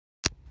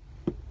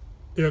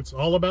It's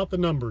all about the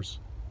numbers.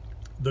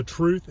 The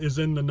truth is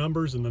in the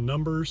numbers, and the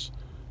numbers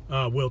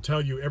will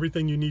tell you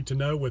everything you need to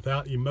know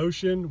without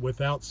emotion,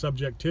 without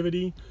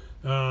subjectivity.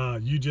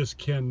 You just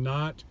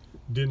cannot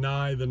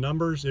deny the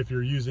numbers if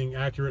you're using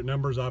accurate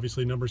numbers.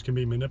 Obviously, numbers can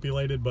be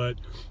manipulated, but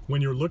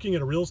when you're looking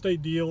at a real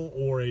estate deal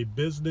or a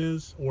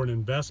business or an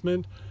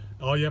investment,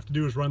 all you have to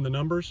do is run the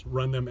numbers,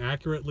 run them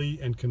accurately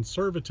and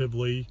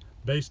conservatively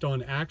based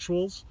on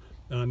actuals,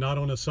 not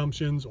on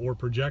assumptions or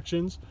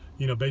projections.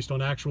 You know, based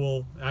on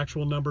actual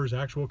numbers,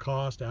 actual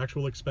cost,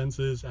 actual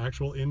expenses,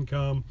 actual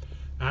income,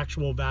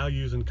 actual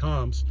values and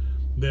comps.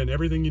 Then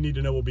everything you need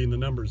to know will be in the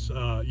numbers.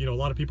 You know, a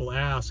lot of people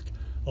ask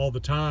all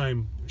the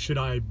time, should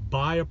I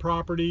buy a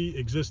property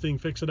existing,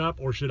 fix it up,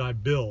 or should I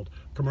build?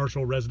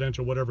 Commercial,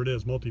 residential, whatever it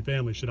is,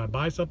 multifamily. Should I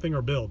buy something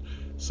or build?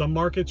 Some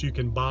markets you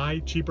can buy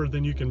cheaper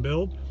than you can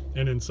build,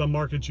 and in some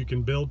markets you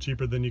can build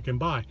cheaper than you can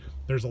buy.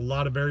 There's a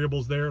lot of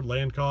variables there: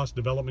 land cost,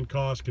 development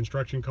cost,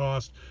 construction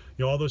cost,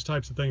 you know, all those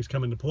types of things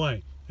come into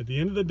play. At the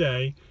end of the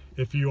day,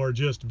 if you are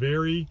just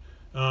very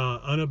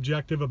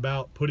unobjective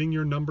about putting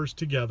your numbers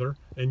together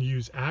and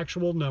use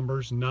actual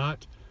numbers,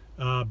 not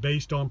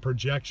based on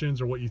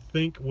projections or what you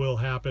think will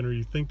happen or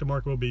you think the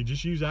market will be.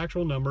 Just use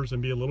actual numbers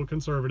and be a little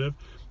conservative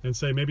and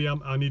say, maybe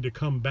I need to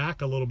come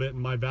back a little bit in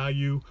my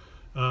value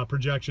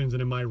projections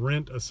and in my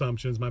rent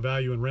assumptions, my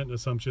value and rent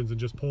assumptions, and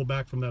just pull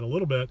back from that a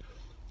little bit.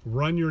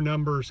 Run your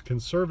numbers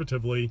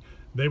conservatively.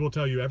 They will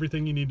tell you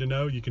everything you need to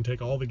know. You can take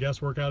all the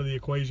guesswork out of the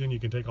equation. You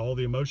can take all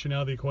the emotion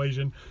out of the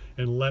equation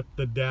and let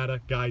the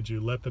data guide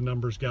you. Let the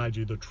numbers guide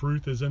you. The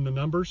truth is in the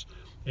numbers,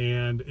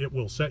 and it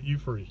will set you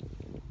free.